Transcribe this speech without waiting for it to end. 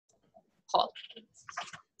Paul.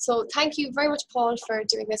 So thank you very much, Paul, for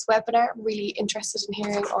doing this webinar. I'm really interested in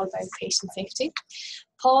hearing all about patient safety.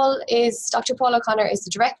 Dr. Paul O'Connor is the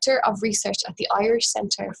Director of Research at the Irish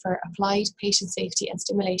Centre for Applied Patient Safety and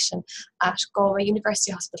Stimulation at Galway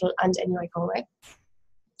University Hospital and NUI Galway.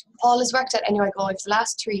 Paul has worked at NUI Galway for the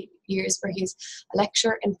last 3 years, where he's a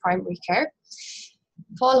lecturer in primary care.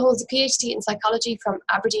 Paul holds a PhD in psychology from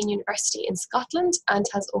Aberdeen University in Scotland and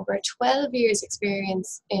has over 12 years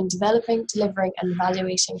experience in developing, delivering and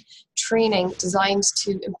evaluating training designed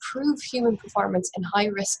to improve human performance in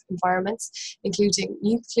high-risk environments, including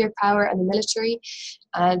nuclear power and the military,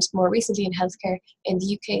 and more recently in healthcare in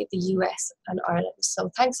the UK, the US and Ireland.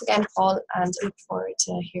 So thanks again, Paul, and I look forward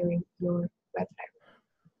to hearing your webinar.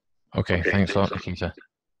 Okay, thanks a lot, Nikita.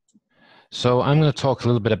 So I'm going to talk a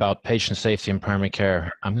little bit about patient safety in primary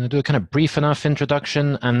care. I'm going to do a kind of brief enough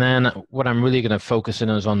introduction, and then what I'm really going to focus in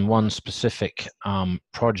is on one specific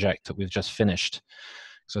project that we've just finished.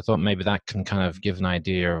 So I thought maybe that can kind of give an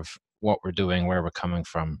idea of what we're doing, where we're coming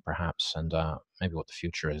from, perhaps, and maybe what the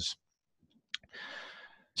future is.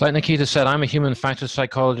 So like Nikita said, I'm a human factors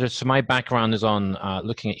psychologist, so my background is on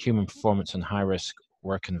looking at human performance in high-risk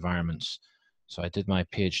work environments. So I did my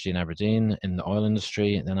PhD in Aberdeen in the oil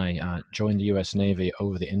industry, and then I joined the US Navy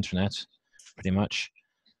over the internet, pretty much.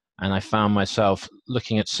 And I found myself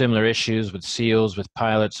looking at similar issues with SEALs, with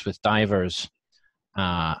pilots, with divers.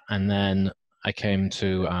 And then I came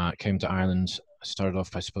to Ireland. I started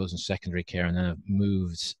off, I suppose, in secondary care, and then I've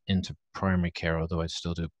moved into primary care, although I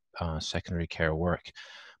still do secondary care work.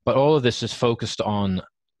 But all of this is focused on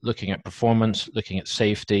looking at performance, looking at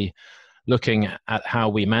safety, looking at how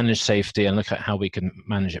we manage safety, and look at how we can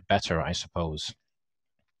manage it better, I suppose.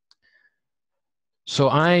 So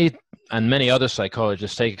I and many other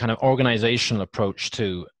psychologists take a kind of organizational approach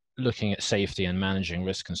to looking at safety and managing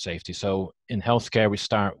risk and safety. So in healthcare, we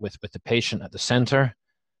start with the patient at the center.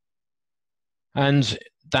 And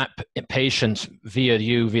that patient, via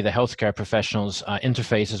the healthcare professionals,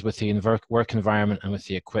 interfaces with the work environment and with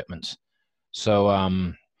the equipment. So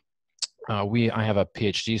I have a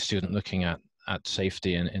PhD student looking at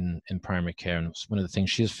safety in primary care, and one of the things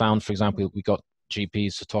she's found, for example, we got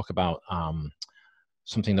GPs to talk about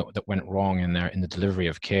something that went wrong in the delivery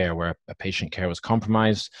of care, where a patient care was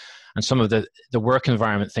compromised, and some of the work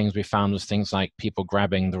environment things we found was things like people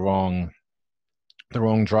grabbing the wrong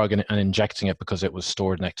drug and injecting it because it was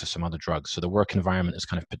stored next to some other drugs. So the work environment is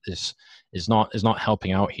kind of is not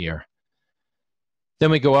helping out here. Then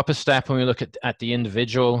we go up a step and we look at the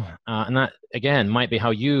individual, and that, again, might be how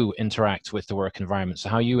you interact with the work environment. So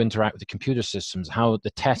how you interact with the computer systems, how the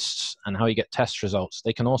tests and how you get test results,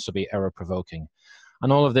 they can also be error-provoking.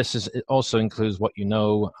 And all of this it also includes what you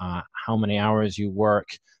know, how many hours you work,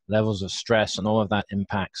 levels of stress, and all of that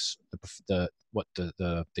impacts the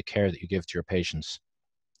care that you give to your patients.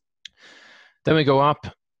 Then we go up,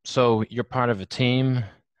 so you're part of a team.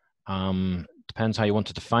 Depends how you want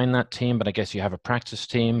to define that team, but I guess you have a practice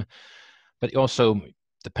team. But also,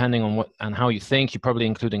 depending on how you think, you're probably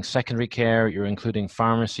including secondary care, you're including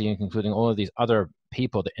pharmacy, you're including all of these other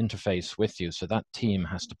people that interface with you. So that team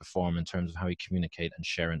has to perform in terms of how you communicate and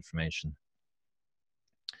share information.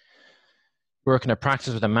 Work in a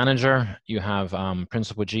practice with a manager, you have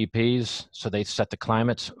principal GPs, so they set the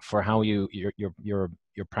climate for how your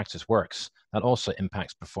practice works. That also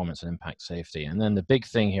impacts performance and impacts safety. And then the big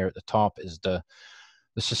thing here at the top is the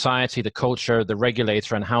society, the culture, the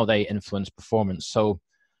regulator, and how they influence performance. So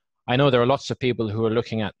I know there are lots of people who are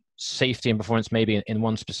looking at safety and performance maybe in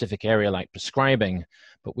one specific area like prescribing,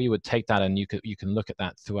 but we would take that and you can look at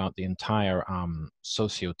that throughout the entire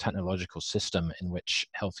socio-technological system in which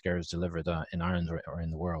healthcare is delivered in Ireland or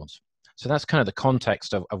in the world. So that's kind of the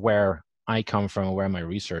context of where I come from and where my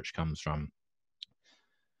research comes from.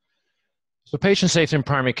 So patient safety in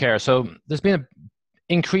primary care. So there's been an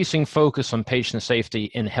increasing focus on patient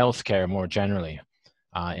safety in healthcare more generally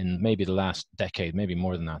in maybe the last decade, maybe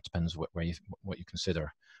more than that, depends what you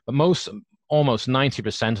consider. But almost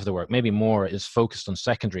 90% of the work, maybe more, is focused on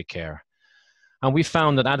secondary care. And we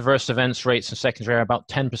found that adverse events rates in secondary are about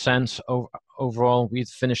 10% overall. We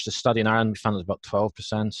finished a study in Ireland, we found it was about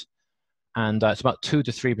 12%. And it's about 2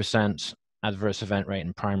 to 3% adverse event rate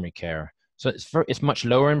in primary care. So it's much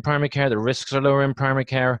lower in primary care. The risks are lower in primary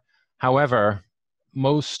care. However,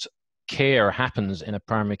 most care happens in a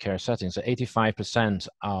primary care setting. So 85%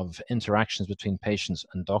 of interactions between patients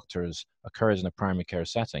and doctors occurs in a primary care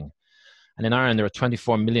setting. And in Ireland, there are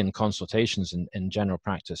 24 million consultations in general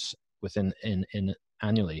practice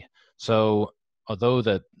annually. So although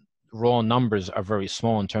the raw numbers are very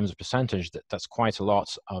small in terms of percentage, that's quite a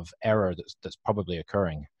lot of error that's probably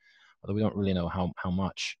occurring, although we don't really know how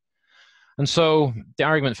much. And so the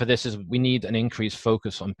argument for this is we need an increased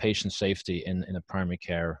focus on patient safety in a primary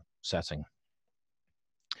care setting.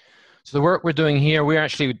 So the work we're doing here, we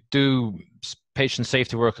actually do patient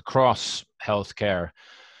safety work across healthcare.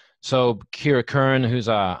 So Kira Kern, who's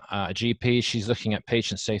a GP, she's looking at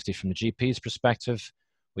patient safety from the GP's perspective.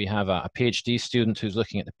 We have a PhD student who's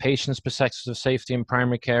looking at the patient's perspective of safety in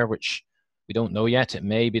primary care, which we don't know yet. It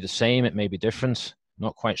may be the same, it may be different.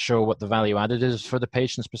 Not quite sure what the value added is for the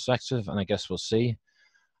patient's perspective, and I guess we'll see.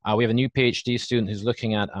 We have a new PhD student who's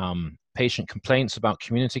looking at patient complaints about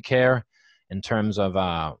community care in terms of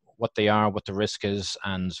what they are, what the risk is,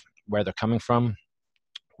 and where they're coming from.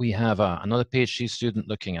 We have another PhD student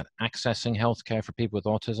looking at accessing healthcare for people with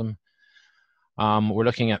autism. We're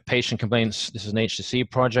looking at patient complaints. This is an HCC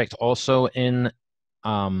project, also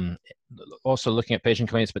looking at patient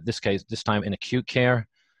complaints, but this time in acute care,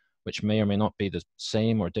 which may or may not be the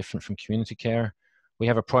same or different from community care. We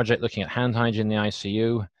have a project looking at hand hygiene in the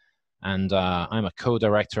ICU, and I'm a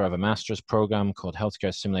co-director of a master's program called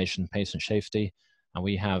Healthcare Simulation Patient Safety, and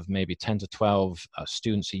we have maybe 10 to 12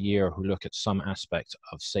 students a year who look at some aspect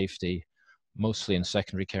of safety, mostly in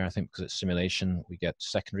secondary care, I think, because it's simulation. We get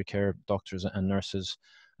secondary care doctors and nurses,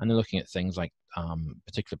 and they're looking at things like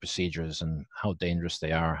particular procedures and how dangerous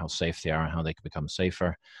they are, how safe they are, and how they can become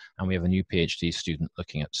safer. And we have a new PhD student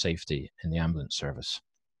looking at safety in the ambulance service.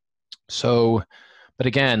 So, but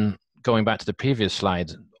again, going back to the previous slide,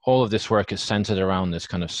 all of this work is centered around this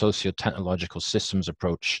kind of socio-technological systems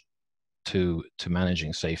approach to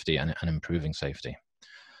managing safety and improving safety.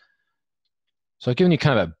 So I've given you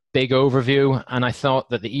kind of a big overview, and I thought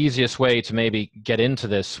that the easiest way to maybe get into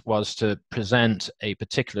this was to present a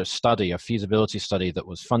particular study, a feasibility study that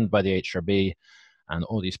was funded by the HRB, and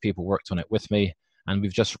all these people worked on it with me, and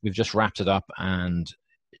we've just wrapped it up, and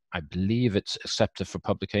I believe it's accepted for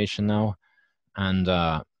publication now. And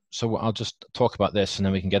so I'll just talk about this, and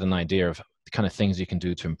then we can get an idea of the kind of things you can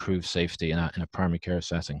do to improve safety in a primary care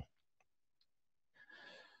setting.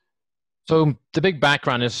 So the big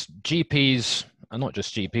background is GPs, and not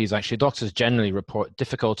just GPs, actually, doctors generally report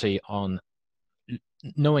difficulty on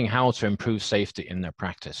knowing how to improve safety in their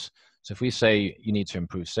practice. So if we say you need to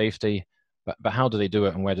improve safety, but how do they do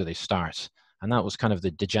it and where do they start? And that was kind of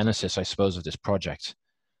the genesis, I suppose, of this project.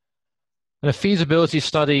 And a feasibility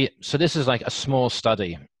study, so this is like a small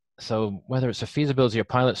study. So whether it's a feasibility or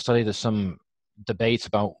pilot study, there's some debate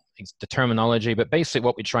about the terminology, but basically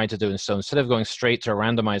what we try to do is, so instead of going straight to a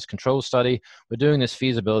randomized control study, we're doing this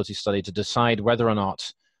feasibility study to decide whether or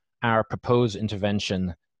not our proposed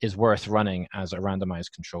intervention is worth running as a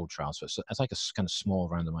randomized control trial. So it's like a kind of small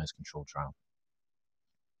randomized control trial.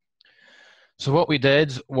 So what we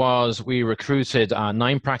did was we recruited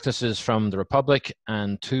 9 practices from the Republic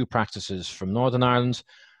and 2 practices from Northern Ireland,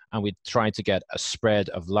 and we tried to get a spread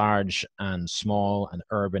of large and small and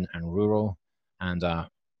urban and rural. And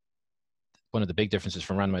one of the big differences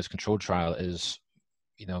from randomized control trial is,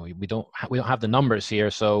 you know, we don't have the numbers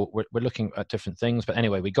here, so we're looking at different things. But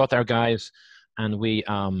anyway, we got our guys, and we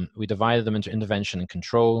divided them into intervention and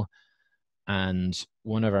control. And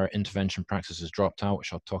one of our intervention practices dropped out,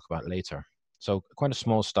 which I'll talk about later. So quite a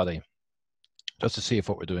small study, just to see if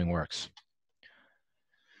what we're doing works.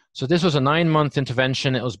 So this was a 9-month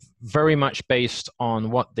intervention. It was very much based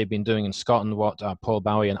on what they've been doing in Scotland, what Paul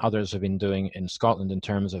Bowie and others have been doing in Scotland in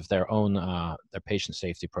terms of their own their patient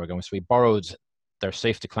safety program. So we borrowed their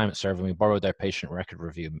safety climate survey, and we borrowed their patient record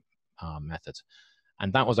review method.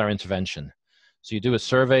 And that was our intervention. So you do a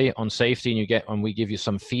survey on safety, and we give you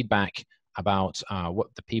some feedback about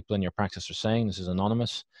what the people in your practice are saying. This is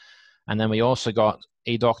anonymous. And then we also got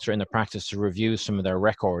a doctor in the practice to review some of their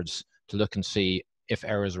records to look and see if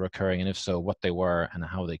errors were occurring, and if so, what they were and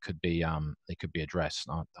how they could be addressed.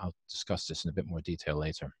 I'll discuss this in a bit more detail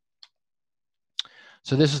later.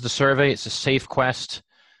 So this is the survey. It's a SafeQuest,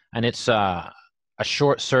 and it's a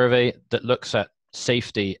short survey that looks at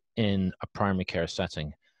safety in a primary care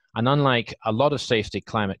setting. And unlike a lot of safety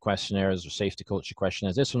climate questionnaires or safety culture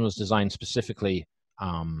questionnaires, this one was designed specifically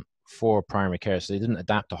for primary care. So they didn't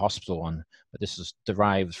adapt a hospital one, but this is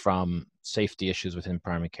derived from safety issues within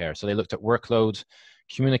primary care. So they looked at workload,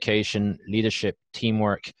 communication, leadership,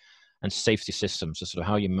 teamwork, and safety systems, so sort of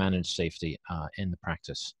how you manage safety in the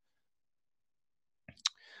practice.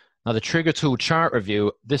 Now the trigger tool chart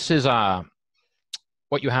review, this is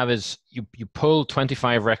what you have is you pull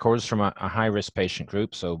 25 records from a high-risk patient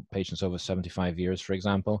group, so patients over 75 years, for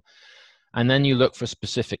example. And then you look for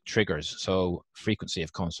specific triggers, so frequency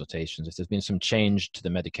of consultations, if there's been some change to the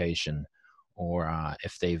medication, or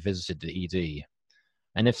if they visited the ED.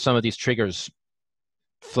 And if some of these triggers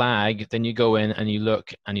flag, then you go in and you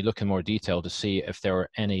look in more detail to see if there were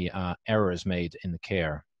any errors made in the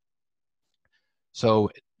care. So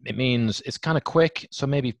it means it's kind of quick. So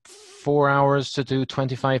maybe 4 hours to do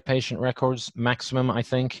 25 patient records maximum, I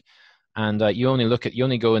think. And you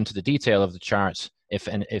only go into the detail of the charts if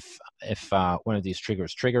one of these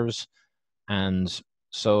triggers. And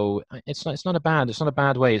so it's not a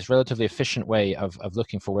bad way. It's a relatively efficient way of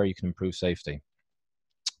looking for where you can improve safety.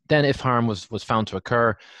 Then if harm was found to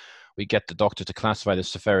occur, we get the doctor to classify the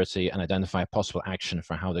severity and identify a possible action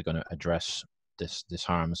for how they're going to address this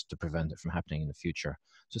harms to prevent it from happening in the future.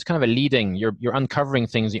 So it's kind of a leading, you're uncovering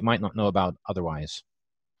things that you might not know about otherwise.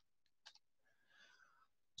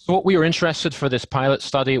 So what we were interested for this pilot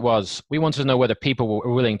study was, we wanted to know whether people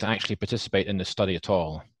were willing to actually participate in this study at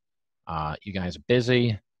all. You guys are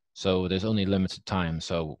busy, so there's only limited time,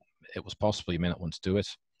 so it was possible you may not want to do it.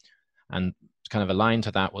 And kind of aligned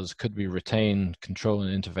to that was, could we retain control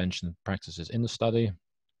and intervention practices in the study?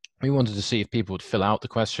 We wanted to see if people would fill out the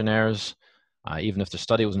questionnaires. Even if the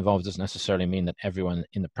study was involved, it doesn't necessarily mean that everyone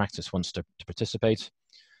in the practice wants to participate.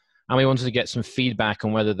 And we wanted to get some feedback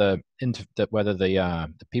on whether the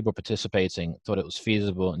people participating thought it was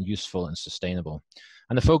feasible and useful and sustainable.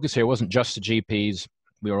 And the focus here wasn't just the GPs.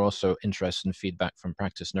 We were also interested in feedback from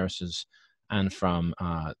practice nurses and from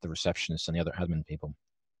the receptionists and the other admin people.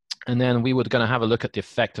 And then we were going to have a look at the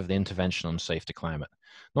effect of the intervention on safety climate,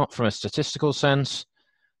 not from a statistical sense.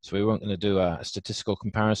 So we weren't going to do a statistical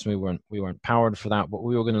comparison. We weren't powered for that, but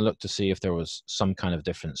we were going to look to see if there was some kind of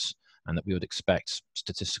difference and that we would expect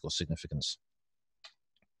statistical significance.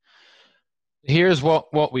 Here's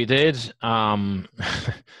what we did.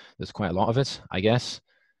 There's quite a lot of it, I guess.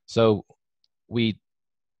 So we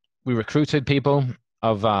recruited people.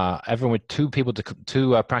 Of everyone, with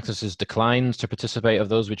two practices declined to participate. Of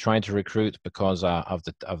those we tried to recruit because of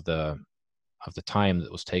the time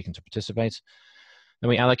that was taken to participate. Then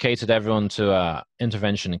we allocated everyone to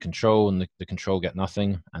intervention and control, and the control get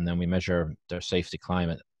nothing. And then we measure their safety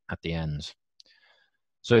climate at the end.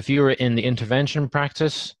 So if you were in the intervention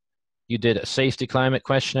practice, you did a safety climate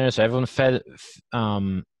questionnaire. So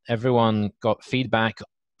everyone got feedback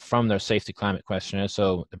from their safety climate questionnaire.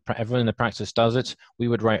 So everyone in the practice does it. We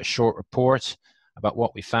would write a short report about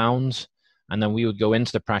what we found, and then we would go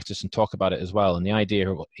into the practice and talk about it as well. And the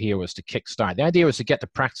idea here was to kickstart. The idea was to get the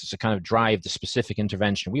practice to kind of drive the specific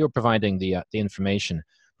intervention. We were providing the information,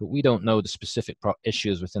 but we don't know the specific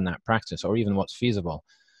issues within that practice or even what's feasible.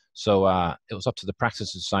 So it was up to the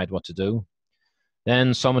practice to decide what to do.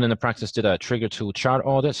 Then someone in the practice did a trigger tool chart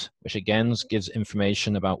audit, which again gives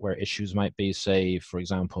information about where issues might be, say, for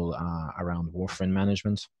example, around warfarin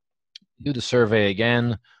management. Do the survey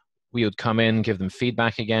again. We would come in, give them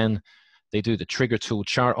feedback again. They do the trigger tool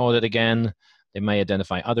chart audit again. They may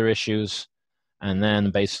identify other issues, and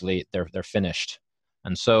then basically they're finished.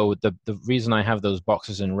 And so the reason I have those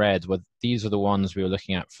boxes in red was these are the ones we were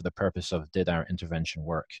looking at for the purpose of, did our intervention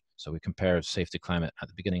work? So we compared safety climate at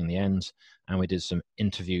the beginning and the end, and we did some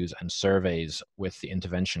interviews and surveys with the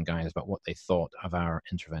intervention guys about what they thought of our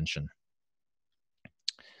intervention.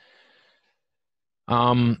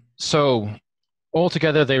 So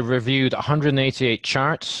altogether, they reviewed 188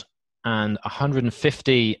 charts, and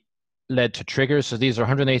 150 led to triggers. So these are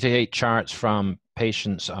 188 charts from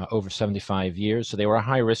patients over 75 years. So they were a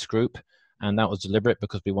high-risk group, and that was deliberate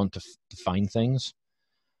because we want to find things.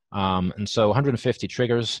 And so 150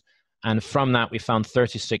 triggers, and from that we found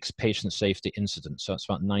 36 patient safety incidents. So it's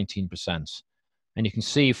about 19%. And you can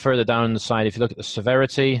see further down on the side, if you look at the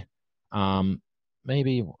severity,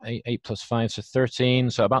 maybe 8 plus 5, so 13.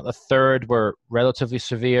 So about a third were relatively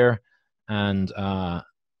severe, and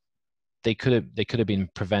they could have been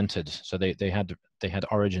prevented. So they had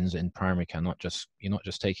origins in primary care, you're not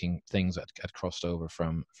just taking things that had crossed over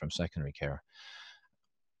from secondary care.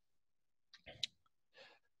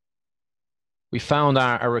 We found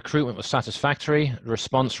our recruitment was satisfactory. The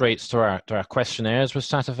response rates to our questionnaires was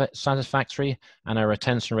satisfactory, and our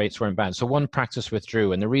retention rates weren't bad. So one practice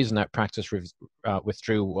withdrew, and the reason that practice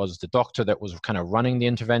withdrew was the doctor that was kind of running the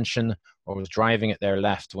intervention or was driving it there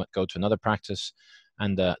left to go to another practice,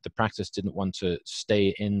 and the practice didn't want to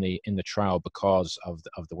stay in the trial because of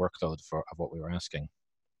the workload of what we were asking.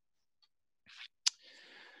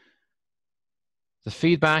 The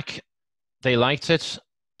feedback, they liked it.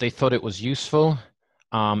 They thought it was useful.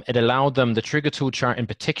 It allowed them, the trigger tool chart in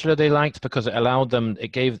particular they liked, because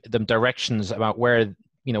it gave them directions about where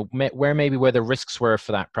the risks were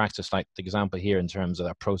for that practice, like the example here in terms of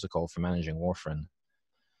that protocol for managing warfarin.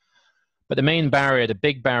 But the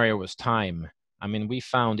big barrier was time. I mean, we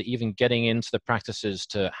found even getting into the practices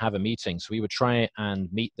to have a meeting. So we would try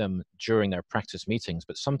and meet them during their practice meetings,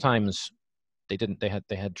 but sometimes they didn't.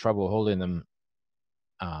 They had trouble holding them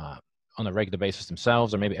on a regular basis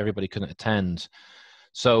themselves, or maybe everybody couldn't attend.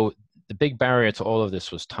 So the big barrier to all of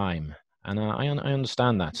this was time, and I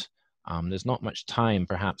understand that. There's not much time,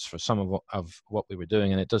 perhaps, for some of what we were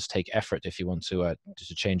doing, and it does take effort if you want to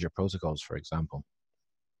change your protocols, for example.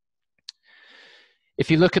 If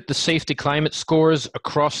you look at the safety climate scores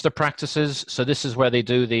across the practices, so this is where they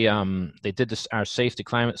do the our safety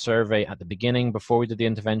climate survey at the beginning before we did the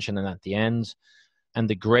intervention and at the end, and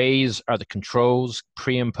the grays are the controls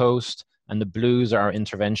pre and post, and the blues are our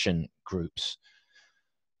intervention groups.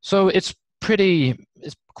 So it's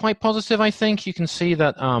quite positive, I think. You can see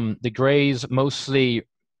that the grays mostly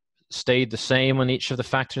stayed the same on each of the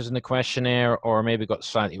factors in the questionnaire, or maybe got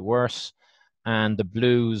slightly worse, and the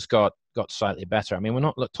blues got slightly better. I mean, we're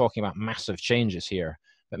not talking about massive changes here,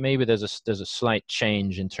 but maybe there's a slight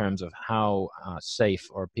change in terms of how safe,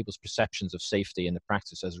 or people's perceptions of safety in the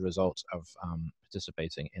practice as a result of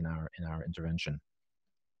participating in our intervention.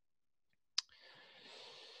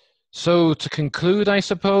 So to conclude, I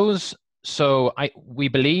suppose, we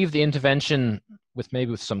believe the intervention, with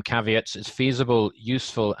some caveats, is feasible,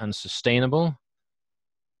 useful, and sustainable.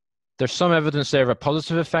 There's some evidence there of a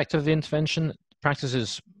positive effect of the intervention.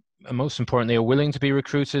 Practices, most importantly, are willing to be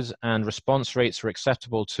recruited, and response rates were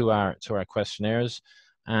acceptable to our questionnaires.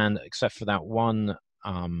 And except for that one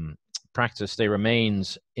practice, they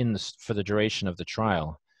remained for the duration of the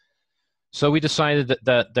trial. So we decided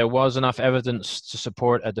that there was enough evidence to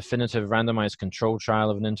support a definitive randomized control trial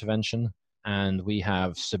of an intervention, and we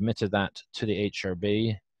have submitted that to the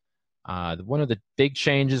HRB. One of the big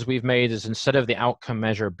changes we've made is, instead of the outcome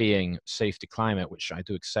measure being safety climate, which I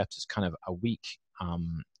do accept is kind of a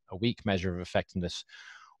weak measure of effectiveness,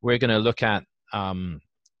 we're going to look at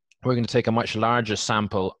we're going to take a much larger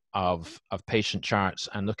sample of patient charts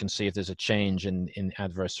and look and see if there's a change in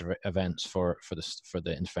adverse events for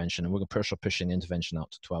the intervention, and we're pushing the intervention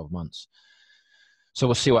out to 12 months. So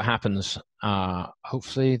we'll see what happens.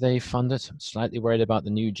 Hopefully they fund it. I'm slightly worried about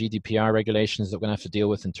the new GDPR regulations that we're going to have to deal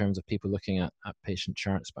with in terms of people looking at patient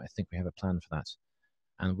charts, but I think we have a plan for that,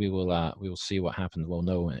 and we will see what happens. We'll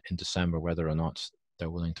know in December whether or not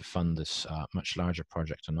they're willing to fund this much larger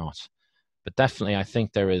project or not. But definitely, I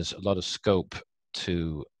think there is a lot of scope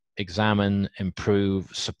to examine, improve,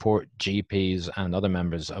 support GPs and other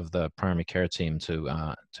members of the primary care team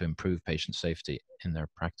to improve patient safety in their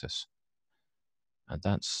practice. And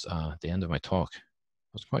that's the end of my talk. I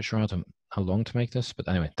wasn't quite sure how long to make this, but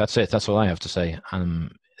anyway, that's it. That's all I have to say. If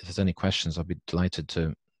there's any questions, I'll be delighted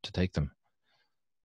to take them.